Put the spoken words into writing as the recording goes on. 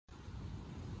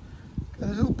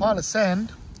This little pile of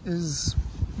sand is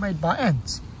made by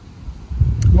ants.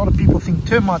 A lot of people think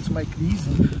termites make these.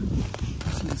 You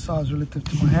see the size relative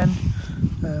to my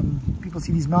hand. People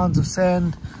see these mounds of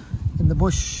sand in the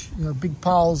bush, you know, big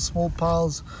piles, small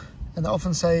piles, and they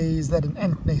often say, is that an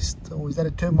ant nest or is that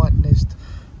a termite nest?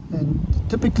 And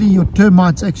typically your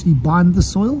termites actually bind the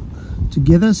soil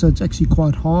together, so it's actually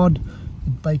quite hard.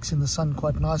 It bakes in the sun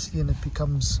quite nicely and it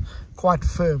becomes quite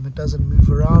firm. It doesn't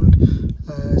move around,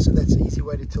 so that's an easy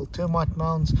way to tell termite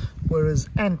mounds. Whereas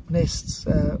ant nests,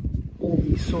 all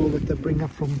the soil that they bring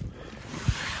up from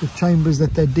the chambers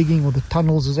that they're digging or the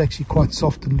tunnels is actually quite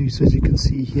soft and loose. As you can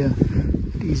see here,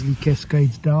 it easily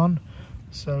cascades down,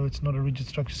 so it's not a rigid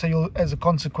structure. So you'll, as a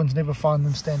consequence, never find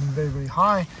them standing very, very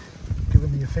high.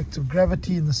 Given the effects of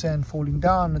gravity and the sand falling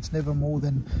down, it's never more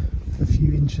than a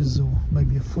few inches or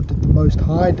maybe a foot at the most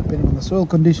high, depending on the soil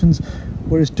conditions.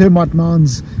 Whereas termite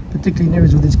mounds, particularly in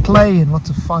areas where there's clay and lots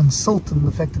of fine silt and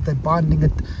the fact that they're binding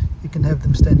it, you can have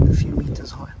them standing a few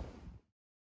meters high.